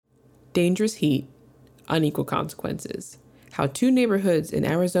Dangerous heat, unequal consequences. How two neighborhoods in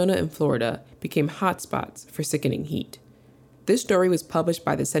Arizona and Florida became hotspots for sickening heat. This story was published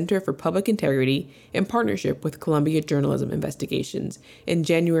by the Center for Public Integrity in partnership with Columbia Journalism Investigations in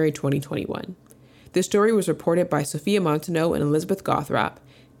January 2021. This story was reported by Sophia Montaneau and Elizabeth Gothrop,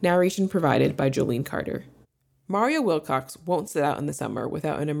 narration provided by Jolene Carter. Mario Wilcox won't sit out in the summer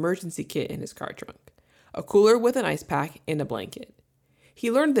without an emergency kit in his car trunk, a cooler with an ice pack and a blanket. He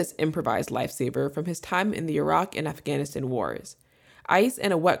learned this improvised lifesaver from his time in the Iraq and Afghanistan wars. Ice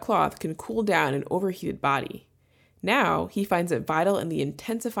and a wet cloth can cool down an overheated body. Now, he finds it vital in the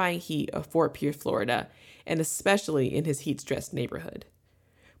intensifying heat of Fort Pierce, Florida, and especially in his heat-stressed neighborhood.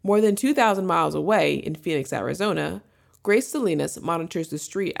 More than 2,000 miles away in Phoenix, Arizona, Grace Salinas monitors the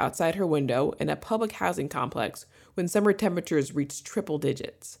street outside her window in a public housing complex when summer temperatures reach triple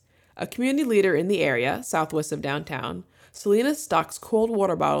digits. A community leader in the area, southwest of downtown, Salinas stocks cold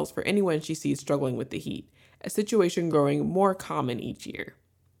water bottles for anyone she sees struggling with the heat, a situation growing more common each year.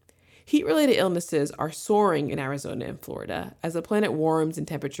 Heat-related illnesses are soaring in Arizona and Florida as the planet warms and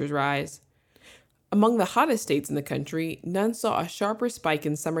temperatures rise. Among the hottest states in the country, none saw a sharper spike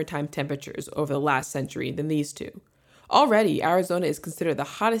in summertime temperatures over the last century than these two. Already, Arizona is considered the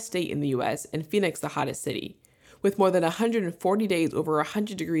hottest state in the U.S. and Phoenix the hottest city, with more than 140 days over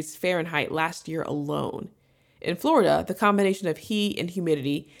 100 degrees Fahrenheit last year alone. In Florida, the combination of heat and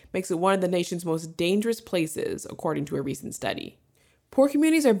humidity makes it one of the nation's most dangerous places, according to a recent study. Poor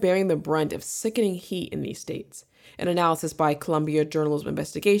communities are bearing the brunt of sickening heat in these states, an analysis by Columbia Journalism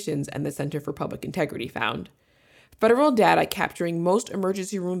Investigations and the Center for Public Integrity found. Federal data capturing most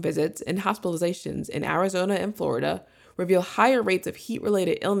emergency room visits and hospitalizations in Arizona and Florida reveal higher rates of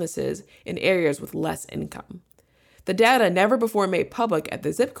heat-related illnesses in areas with less income. The data, never before made public at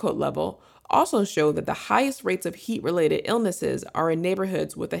the zip code level, also show that the highest rates of heat-related illnesses are in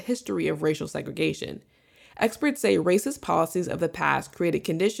neighborhoods with a history of racial segregation. Experts say racist policies of the past created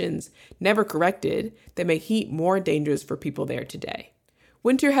conditions, never corrected, that make heat more dangerous for people there today.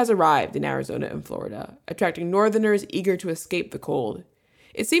 Winter has arrived in Arizona and Florida, attracting northerners eager to escape the cold.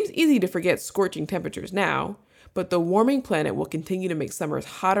 It seems easy to forget scorching temperatures now, but the warming planet will continue to make summers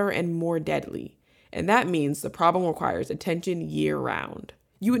hotter and more deadly, and that means the problem requires attention year-round.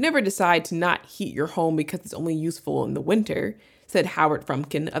 You would never decide to not heat your home because it's only useful in the winter, said Howard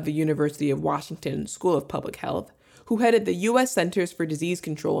Frumkin of the University of Washington School of Public Health, who headed the U.S. Centers for Disease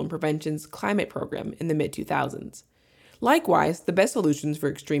Control and Prevention's climate program in the mid-2000s. Likewise, the best solutions for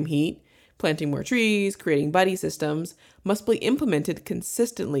extreme heat, planting more trees, creating buddy systems, must be implemented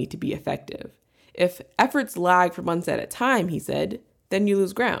consistently to be effective. If efforts lag for months at a time, he said, then you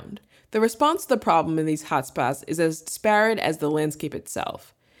lose ground. The response to the problem in these hotspots is as disparate as the landscape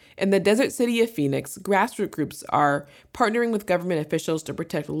itself. In the desert city of Phoenix, grassroots groups are partnering with government officials to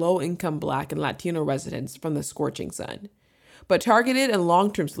protect low-income Black and Latino residents from the scorching sun. But targeted and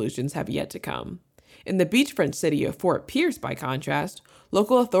long-term solutions have yet to come. In the beachfront city of Fort Pierce, by contrast,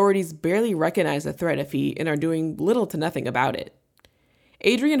 local authorities barely recognize the threat of heat and are doing little to nothing about it.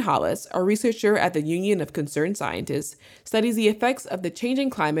 Adrienne Hollis, a researcher at the Union of Concerned Scientists, studies the effects of the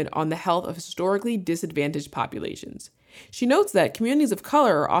changing climate on the health of historically disadvantaged populations. She notes that communities of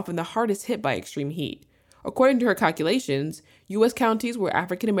color are often the hardest hit by extreme heat. According to her calculations, U.S. counties where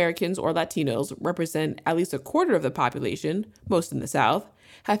African Americans or Latinos represent at least a quarter of the population, most in the South,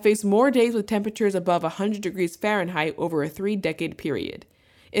 have faced more days with temperatures above 100 degrees Fahrenheit over a 3-decade period,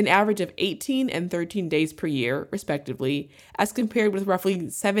 an average of 18 and 13 days per year, respectively, as compared with roughly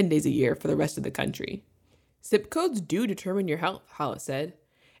 7 days a year for the rest of the country. Zip codes do determine your health, Hollis said,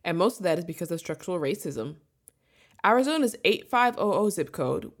 and most of that is because of structural racism. Arizona's 8500 zip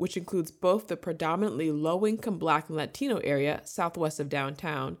code, which includes both the predominantly low-income Black and Latino area southwest of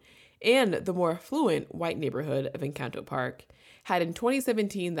downtown and the more affluent white neighborhood of Encanto Park, had in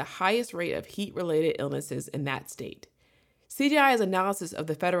 2017 the highest rate of heat-related illnesses in that state. CGI's analysis of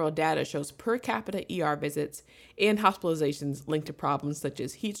the federal data shows per capita ER visits and hospitalizations linked to problems such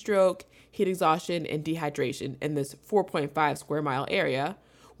as heat stroke, heat exhaustion, and dehydration in this 4.5 square mile area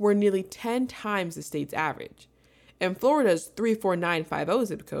were nearly 10 times the state's average. In Florida's 34950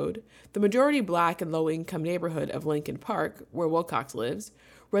 zip code, the majority Black and low-income neighborhood of Lincoln Park, where Wilcox lives,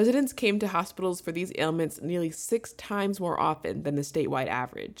 residents came to hospitals for these ailments nearly 6 times more often than the statewide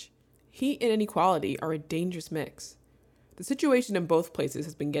average. Heat and inequality are a dangerous mix. The situation in both places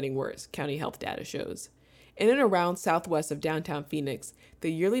has been getting worse, county health data shows. In and around southwest of downtown Phoenix,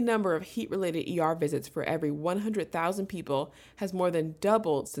 the yearly number of heat-related ER visits for every 100,000 people has more than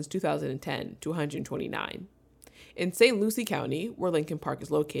doubled since 2010 to 129. In St. Lucie County, where Lincoln Park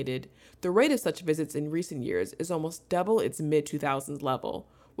is located, the rate of such visits in recent years is almost double its mid-2000s level,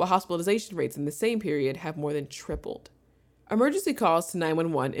 while hospitalization rates in the same period have more than tripled. Emergency calls to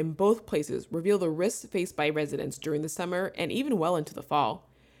 911 in both places reveal the risks faced by residents during the summer and even well into the fall.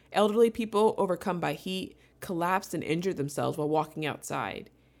 Elderly people, overcome by heat, collapsed and injured themselves while walking outside.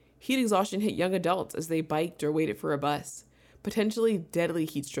 Heat exhaustion hit young adults as they biked or waited for a bus. Potentially deadly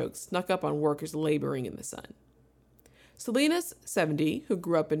heat strokes snuck up on workers laboring in the sun. Salinas, 70, who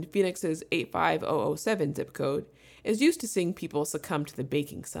grew up in Phoenix's 85007 zip code, is used to seeing people succumb to the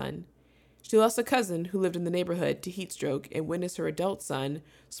baking sun. She lost a cousin who lived in the neighborhood to heat stroke and witnessed her adult son,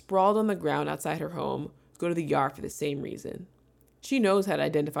 sprawled on the ground outside her home, go to the yard for the same reason. She knows how to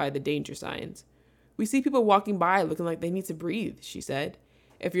identify the danger signs. "We see people walking by looking like they need to breathe," she said.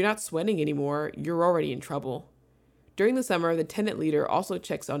 "If you're not sweating anymore, you're already in trouble." During the summer, the tenant leader also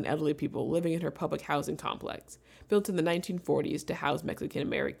checks on elderly people living in her public housing complex, built in the 1940s to house Mexican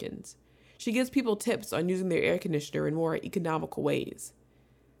Americans. She gives people tips on using their air conditioner in more economical ways.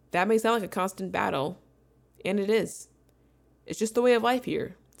 That may sound like a constant battle, and it is. "It's just the way of life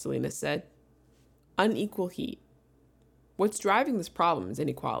here," Salinas said. Unequal heat. What's driving this problem is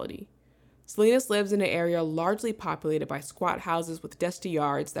inequality. Salinas lives in an area largely populated by squat houses with dusty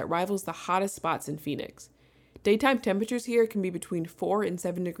yards that rivals the hottest spots in Phoenix. Daytime temperatures here can be between 4 and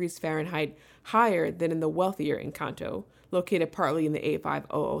 7 degrees Fahrenheit higher than in the wealthier Encanto, located partly in the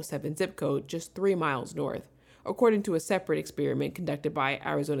 85007 zip code just 3 miles north, according to a separate experiment conducted by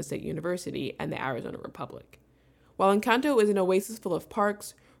Arizona State University and the Arizona Republic. While Encanto is an oasis full of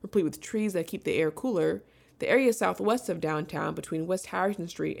parks, replete with trees that keep the air cooler, the area southwest of downtown between West Harrison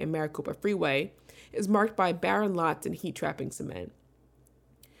Street and Maricopa Freeway is marked by barren lots and heat-trapping cement.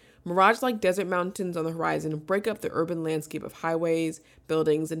 Mirage-like desert mountains on the horizon break up the urban landscape of highways,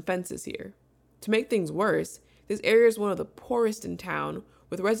 buildings, and fences here. To make things worse, this area is one of the poorest in town,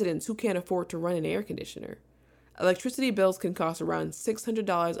 with residents who can't afford to run an air conditioner. Electricity bills can cost around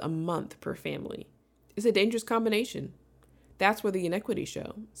 $600 a month per family. It's a dangerous combination. That's where the inequities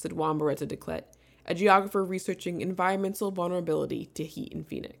show, said Juan Barreta Declet, a geographer researching environmental vulnerability to heat in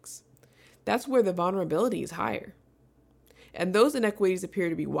Phoenix. That's where the vulnerability is higher. And those inequities appear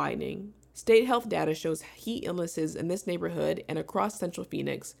to be widening. State health data shows heat illnesses in this neighborhood and across central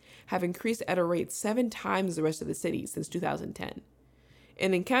Phoenix have increased at a rate 7 times the rest of the city since 2010.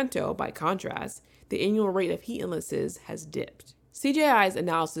 In Encanto, by contrast, the annual rate of heat illnesses has dipped. CJI's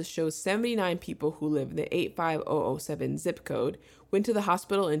analysis shows 79 people who live in the 85007 zip code went to the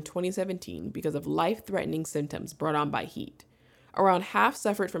hospital in 2017 because of life-threatening symptoms brought on by heat. Around half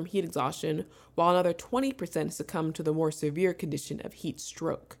suffered from heat exhaustion, while another 20% succumbed to the more severe condition of heat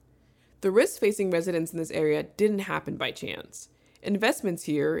stroke. The risks facing residents in this area didn't happen by chance. Investments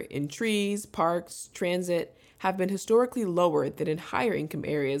here in trees, parks, transit have been historically lower than in higher income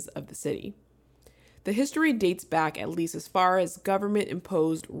areas of the city. The history dates back at least as far as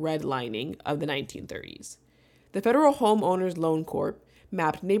government-imposed redlining of the 1930s. The Federal Homeowners Loan Corp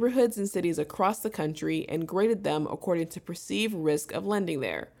mapped neighborhoods and cities across the country and graded them according to perceived risk of lending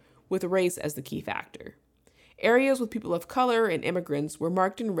there, with race as the key factor. Areas with people of color and immigrants were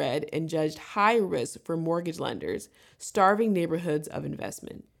marked in red and judged high risk for mortgage lenders, starving neighborhoods of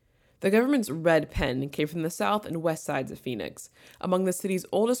investment. The government's red pen came from the south and west sides of Phoenix, among the city's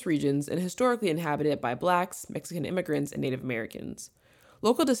oldest regions and historically inhabited by blacks, Mexican immigrants, and Native Americans.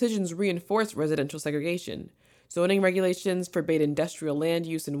 Local decisions reinforced residential segregation. Zoning regulations forbade industrial land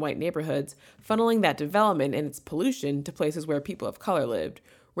use in white neighborhoods, funneling that development and its pollution to places where people of color lived.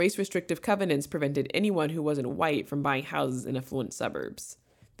 Race-restrictive covenants prevented anyone who wasn't white from buying houses in affluent suburbs.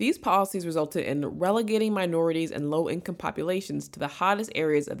 These policies resulted in relegating minorities and low-income populations to the hottest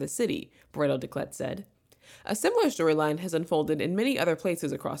areas of the city, Barreta Declet said. A similar storyline has unfolded in many other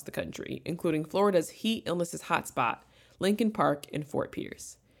places across the country, including Florida's heat illnesses hotspot, Lincoln Park and Fort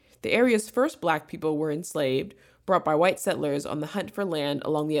Pierce. The area's first black people were enslaved, brought by white settlers on the hunt for land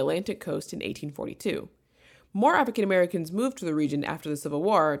along the Atlantic coast in 1842. More African Americans moved to the region after the Civil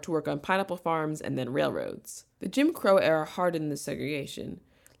War to work on pineapple farms and then railroads. The Jim Crow era hardened this segregation.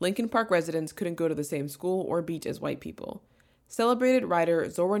 Lincoln Park residents couldn't go to the same school or beach as white people. Celebrated writer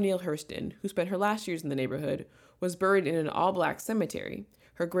Zora Neale Hurston, who spent her last years in the neighborhood, was buried in an all-black cemetery,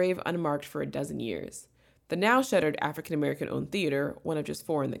 her grave unmarked for a dozen years. The now shuttered African-American-owned theater, one of just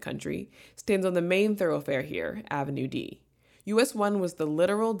 4 in the country, stands on the main thoroughfare here, Avenue D. US 1 was the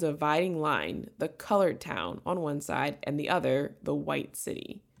literal dividing line, the colored town on one side and the other, the white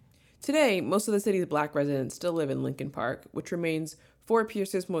city. Today, most of the city's black residents still live in Lincoln Park, which remains Fort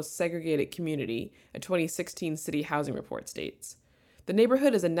Pierce's most segregated community, a 2016 city housing report states. The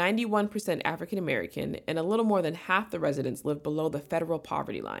neighborhood is a 91% African American, and a little more than half the residents live below the federal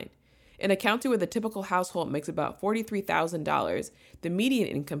poverty line. In a county where the typical household makes about $43,000, the median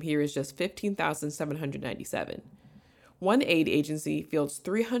income here is just $15,797. One aid agency fields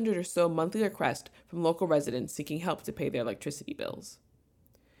 300 or so monthly requests from local residents seeking help to pay their electricity bills.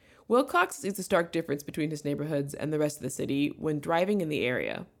 Wilcox sees a stark difference between his neighborhoods and the rest of the city when driving in the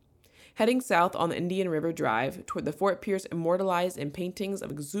area. Heading south on the Indian River Drive toward the Fort Pierce immortalized in paintings of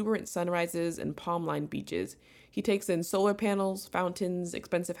exuberant sunrises and palm-lined beaches, he takes in solar panels, fountains,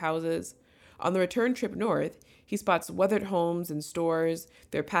 expensive houses. On the return trip north, he spots weathered homes and stores,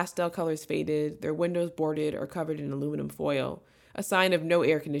 their pastel colors faded, their windows boarded or covered in aluminum foil, a sign of no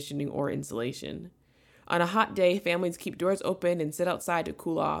air conditioning or insulation. On a hot day, families keep doors open and sit outside to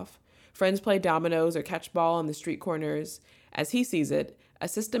cool off. Friends play dominoes or catch ball on the street corners. As he sees it, a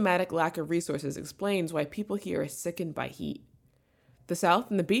systematic lack of resources explains why people here are sickened by heat. The South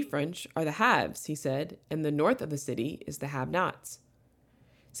and the Beef Ranch are the haves, he said, and the north of the city is the have-nots.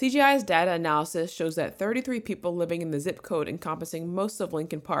 CGI's data analysis shows that 33 people living in the zip code encompassing most of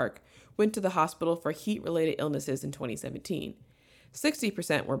Lincoln Park went to the hospital for heat-related illnesses in 2017.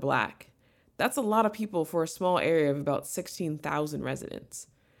 60% were Black. That's a lot of people for a small area of about 16,000 residents.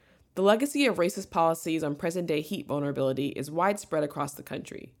 The legacy of racist policies on present-day heat vulnerability is widespread across the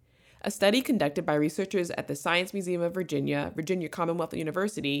country. A study conducted by researchers at the Science Museum of Virginia, Virginia Commonwealth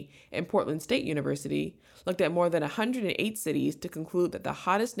University, and Portland State University looked at more than 108 cities to conclude that the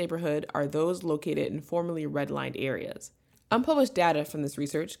hottest neighborhoods are those located in formerly redlined areas. Unpublished data from this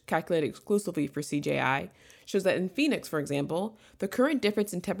research, calculated exclusively for CJI, shows that in Phoenix, for example, the current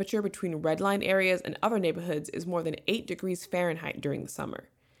difference in temperature between redlined areas and other neighborhoods is more than 8 degrees Fahrenheit during the summer.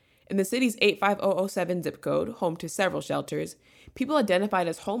 In the city's 85007 zip code, home to several shelters, people identified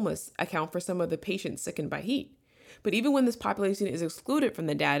as homeless account for some of the patients sickened by heat. But even when this population is excluded from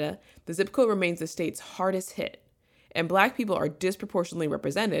the data, the zip code remains the state's hardest hit. And Black people are disproportionately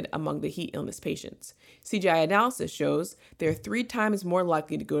represented among the heat illness patients. CGI analysis shows they're 3 times more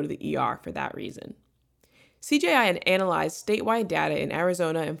likely to go to the ER for that reason. CGI analyzed statewide data in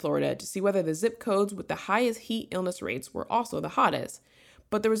Arizona and Florida to see whether the zip codes with the highest heat illness rates were also the hottest,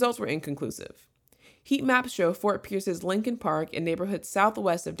 but the results were inconclusive. Heat maps show Fort Pierce's Lincoln Park and neighborhoods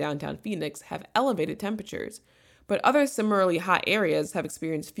southwest of downtown Phoenix have elevated temperatures, but other similarly hot areas have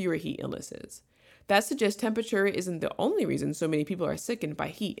experienced fewer heat illnesses. That suggests temperature isn't the only reason so many people are sickened by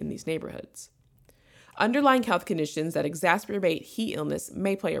heat in these neighborhoods. Underlying health conditions that exacerbate heat illness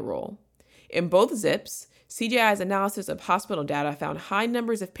may play a role. In both ZIPs, CGI's analysis of hospital data found high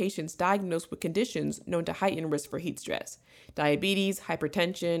numbers of patients diagnosed with conditions known to heighten risk for heat stress: diabetes,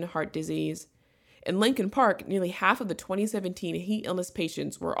 hypertension, heart disease. In Lincoln Park, nearly half of the 2017 heat illness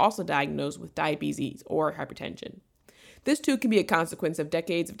patients were also diagnosed with diabetes or hypertension. This too can be a consequence of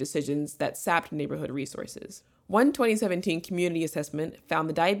decades of decisions that sapped neighborhood resources. One 2017 community assessment found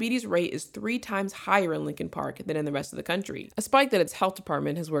the diabetes rate is 3 times higher in Lincoln Park than in the rest of the country, a spike that its health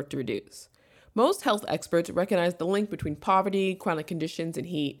department has worked to reduce. Most health experts recognize the link between poverty, chronic conditions, and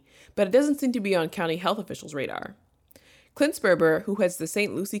heat, but it doesn't seem to be on county health officials' radar. Clint Sperber, who heads the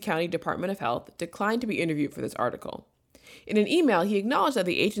St. Lucie County Department of Health, declined to be interviewed for this article. In an email, he acknowledged that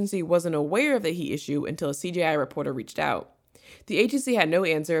the agency wasn't aware of the heat issue until a CGI reporter reached out. The agency had no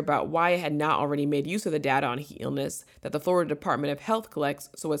answer about why it had not already made use of the data on heat illness that the Florida Department of Health collects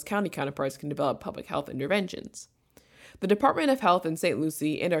so its county counterparts can develop public health interventions. The Department of Health in St.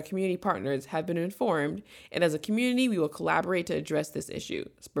 Lucie and our community partners have been informed, and as a community, we will collaborate to address this issue,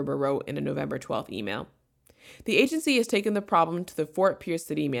 Sperber wrote in a November 12th email. The agency has taken the problem to the Fort Pierce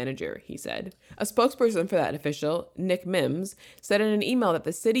city manager, he said. A spokesperson for that official, Nick Mims, said in an email that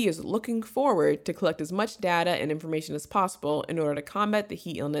the city is looking forward to collect as much data and information as possible in order to combat the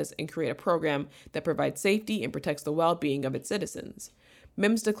heat illness and create a program that provides safety and protects the well-being of its citizens.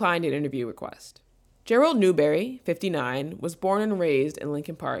 Mims declined an interview request. Gerald Newberry, 59, was born and raised in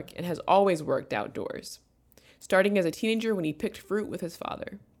Lincoln Park and has always worked outdoors, starting as a teenager when he picked fruit with his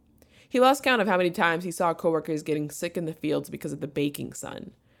father. He lost count of how many times he saw coworkers getting sick in the fields because of the baking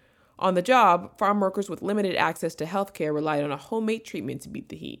sun. On the job, farm workers with limited access to health care relied on a homemade treatment to beat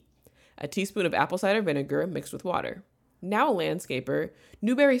the heat: a teaspoon of apple cider vinegar mixed with water. Now a landscaper,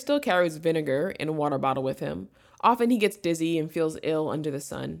 Newberry still carries vinegar and a water bottle with him. Often he gets dizzy and feels ill under the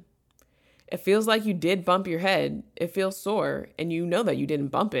sun. It feels like you did bump your head. It feels sore, and you know that you didn't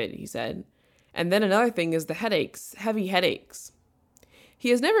bump it, he said. And then another thing is the headaches, heavy headaches. He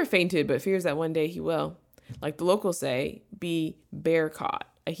has never fainted, but fears that one day he will. Like the locals say, be bear caught,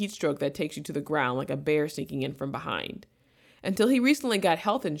 a heat stroke that takes you to the ground like a bear sneaking in from behind. Until he recently got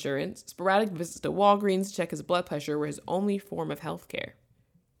health insurance, sporadic visits to Walgreens to check his blood pressure were his only form of health care.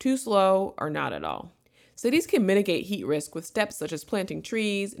 Too slow or not at all. Cities can mitigate heat risk with steps such as planting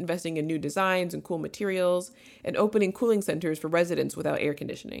trees, investing in new designs and cool materials, and opening cooling centers for residents without air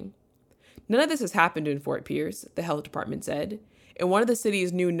conditioning. None of this has happened in Fort Pierce, the health department said. In one of the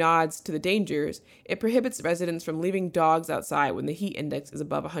city's new nods to the dangers, it prohibits residents from leaving dogs outside when the heat index is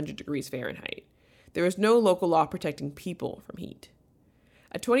above 100 degrees Fahrenheit. There is no local law protecting people from heat.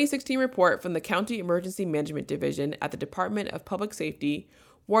 A 2016 report from the County Emergency Management Division at the Department of Public Safety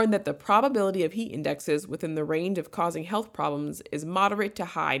warned that the probability of heat indexes within the range of causing health problems is moderate to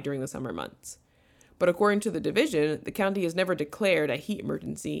high during the summer months. But according to the division, the county has never declared a heat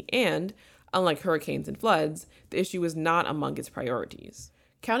emergency and, unlike hurricanes and floods, the issue is not among its priorities.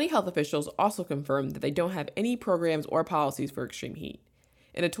 County health officials also confirmed that they don't have any programs or policies for extreme heat.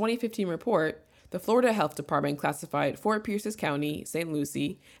 In a 2015 report, the Florida Health Department classified Fort Pierce County, St.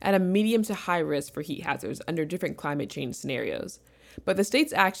 Lucie, at a medium to high risk for heat hazards under different climate change scenarios. But the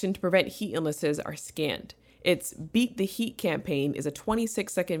state's action to prevent heat illnesses are scant. Its Beat the Heat campaign is a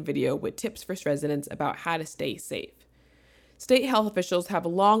 26-second video with tips for residents about how to stay safe. State health officials have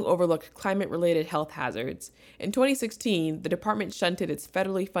long overlooked climate-related health hazards. In 2016, the department shunted its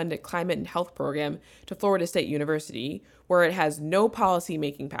federally funded climate and health program to Florida State University, where it has no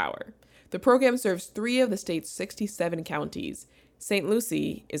policy-making power. The program serves 3 of the state's 67 counties. St.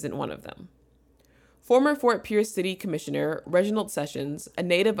 Lucie isn't one of them. Former Fort Pierce City Commissioner Reginald Sessions, a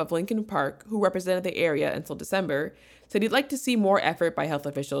native of Lincoln Park who represented the area until December, said he'd like to see more effort by health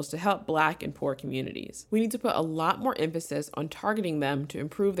officials to help Black and poor communities. We need to put a lot more emphasis on targeting them to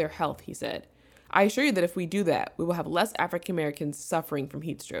improve their health, he said. I assure you that if we do that, we will have less African Americans suffering from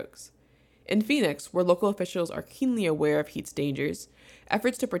heat strokes. In Phoenix, where local officials are keenly aware of heat's dangers,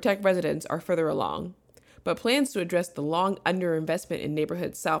 efforts to protect residents are further along, but plans to address the long underinvestment in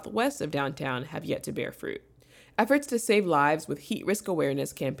neighborhoods southwest of downtown have yet to bear fruit. Efforts to save lives with heat risk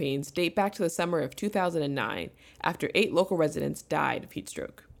awareness campaigns date back to the summer of 2009, after 8 local residents died of heat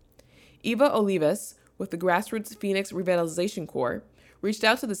stroke. Eva Olivas, with the Grassroots Phoenix Revitalization Corps, reached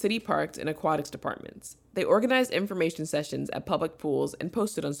out to the city parks and aquatics departments. They organized information sessions at public pools and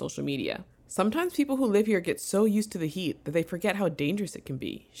posted on social media. Sometimes people who live here get so used to the heat that they forget how dangerous it can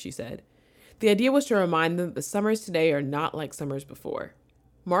be, she said. The idea was to remind them that the summers today are not like summers before.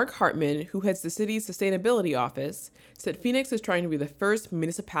 Mark Hartman, who heads the city's sustainability office, said Phoenix is trying to be the first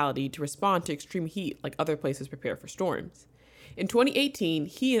municipality to respond to extreme heat like other places prepare for storms. In 2018,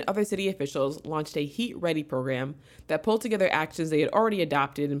 he and other city officials launched a Heat Ready program that pulled together actions they had already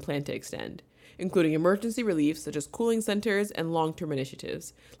adopted and planned to extend, including emergency relief such as cooling centers and long-term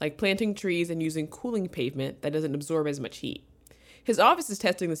initiatives, like planting trees and using cooling pavement that doesn't absorb as much heat. His office is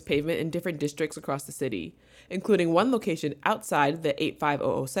testing this pavement in different districts across the city, including one location outside the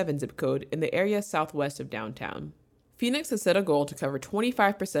 85007 zip code in the area southwest of downtown. Phoenix has set a goal to cover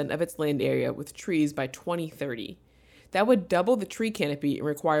 25% of its land area with trees by 2030. That would double the tree canopy and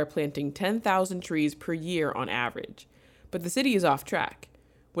require planting 10,000 trees per year on average. But the city is off track.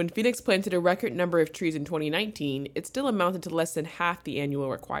 When Phoenix planted a record number of trees in 2019, it still amounted to less than half the annual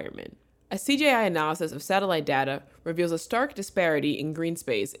requirement. A CGI analysis of satellite data reveals a stark disparity in green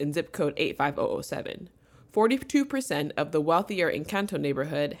space in zip code 85007. 42% of the wealthier Encanto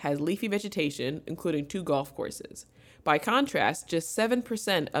neighborhood has leafy vegetation, including 2 golf courses. By contrast, just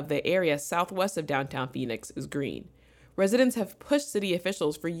 7% of the area southwest of downtown Phoenix is green. Residents have pushed city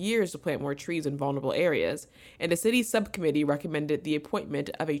officials for years to plant more trees in vulnerable areas, and a city subcommittee recommended the appointment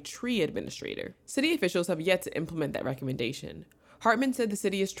of a tree administrator. City officials have yet to implement that recommendation. Hartman said the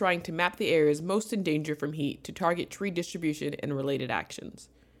city is trying to map the areas most in danger from heat to target tree distribution and related actions.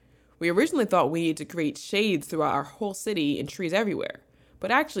 We originally thought we needed to create shades throughout our whole city and trees everywhere,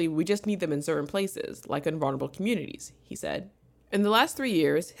 but actually we just need them in certain places, like in vulnerable communities, he said. In the last 3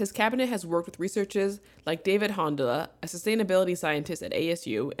 years, his cabinet has worked with researchers like David Hondola, a sustainability scientist at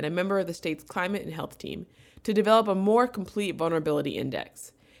ASU and a member of the state's climate and health team, to develop a more complete vulnerability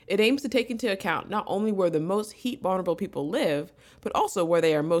index. It aims to take into account not only where the most heat-vulnerable people live, but also where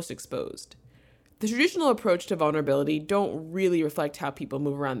they are most exposed. The traditional approach to vulnerability don't really reflect how people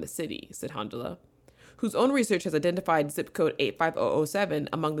move around the city, said Hondola, whose own research has identified zip code 85007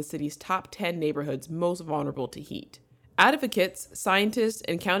 among the city's top 10 neighborhoods most vulnerable to heat. Advocates, scientists,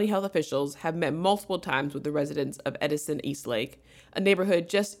 and county health officials have met multiple times with the residents of Edison Eastlake, a neighborhood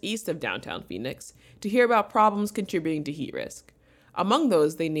just east of downtown Phoenix, to hear about problems contributing to heat risk. Among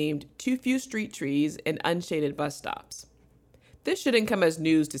those, they named too few street trees and unshaded bus stops. This shouldn't come as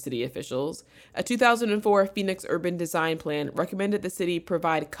news to city officials. A 2004 Phoenix urban design plan recommended the city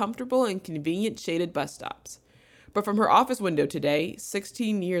provide comfortable and convenient shaded bus stops. But from her office window today,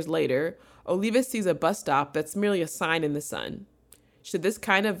 16 years later, Olivas sees a bus stop that's merely a sign in the sun. Should this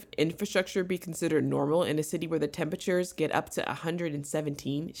kind of infrastructure be considered normal in a city where the temperatures get up to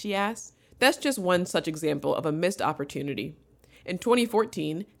 117, she asked? That's just one such example of a missed opportunity. In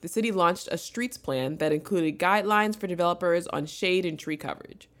 2014, the city launched a streets plan that included guidelines for developers on shade and tree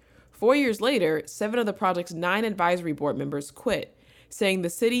coverage. 4 years later, 7 of the project's 9 advisory board members quit, saying the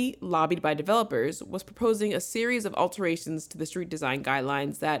city, lobbied by developers, was proposing a series of alterations to the street design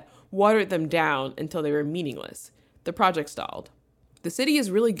guidelines that watered them down until they were meaningless. The project stalled. The city is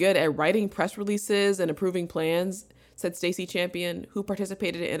really good at writing press releases and approving plans, said Stacey Champion, who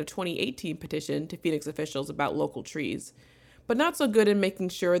participated in a 2018 petition to Phoenix officials about local trees, but not so good in making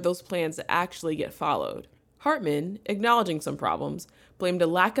sure those plans actually get followed. Hartman, acknowledging some problems, blamed a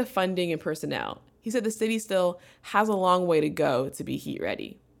lack of funding and personnel. He said the city still has a long way to go to be heat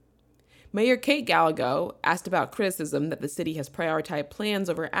ready. Mayor Kate Gallego, asked about criticism that the city has prioritized plans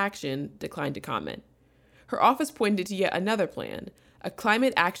over action, declined to comment. Her office pointed to yet another plan, a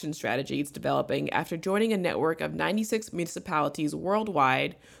climate action strategy it's developing after joining a network of 96 municipalities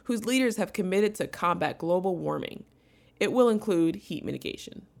worldwide whose leaders have committed to combat global warming. It will include heat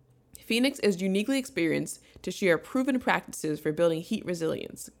mitigation. Phoenix is uniquely experienced to share proven practices for building heat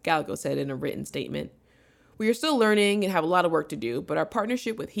resilience, Gallego said in a written statement. We are still learning and have a lot of work to do, but our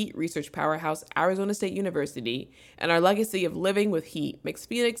partnership with heat research powerhouse Arizona State University and our legacy of living with heat makes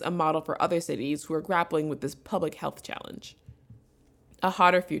Phoenix a model for other cities who are grappling with this public health challenge. A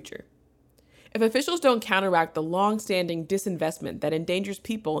hotter future. If officials don't counteract the long-standing disinvestment that endangers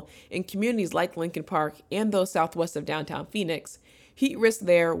people in communities like Lincoln Park and those southwest of downtown Phoenix, heat risk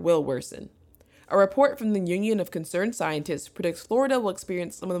there will worsen. A report from the Union of Concerned Scientists predicts Florida will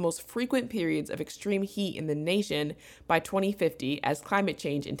experience some of the most frequent periods of extreme heat in the nation by 2050 as climate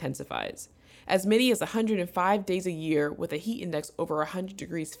change intensifies, as many as 105 days a year with a heat index over 100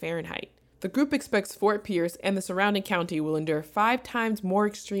 degrees Fahrenheit. The group expects Fort Pierce and the surrounding county will endure 5 times more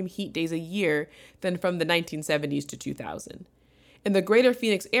extreme heat days a year than from the 1970s to 2000. In the greater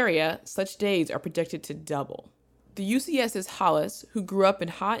Phoenix area, such days are projected to double. The UCS's Hollis, who grew up in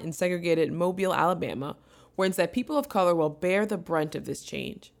hot and segregated Mobile, Alabama, warns that people of color will bear the brunt of this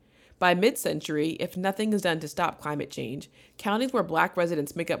change. By mid-century, if nothing is done to stop climate change, counties where Black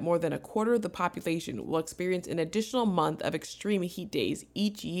residents make up more than a quarter of the population will experience an additional month of extreme heat days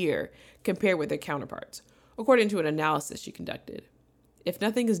each year compared with their counterparts, according to an analysis she conducted. If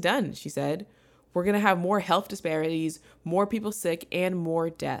nothing is done, she said, we're going to have more health disparities, more people sick, and more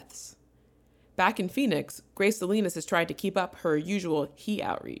deaths. Back in Phoenix, Grace Salinas is trying to keep up her usual heat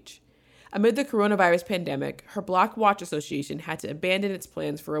outreach. Amid the coronavirus pandemic, her Block Watch Association had to abandon its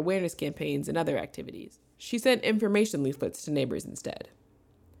plans for awareness campaigns and other activities. She sent information leaflets to neighbors instead.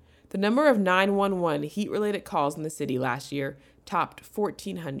 The number of 911 heat-related calls in the city last year topped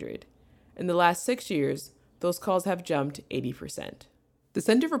 1,400. In the last 6 years, those calls have jumped 80%. The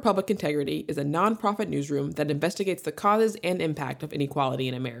Center for Public Integrity is a nonprofit newsroom that investigates the causes and impact of inequality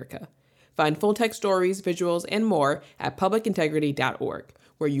in America. Find full-text stories, visuals, and more at publicintegrity.org,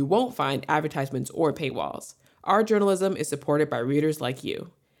 where you won't find advertisements or paywalls. Our journalism is supported by readers like you.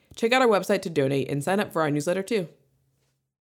 Check out our website to donate and sign up for our newsletter too.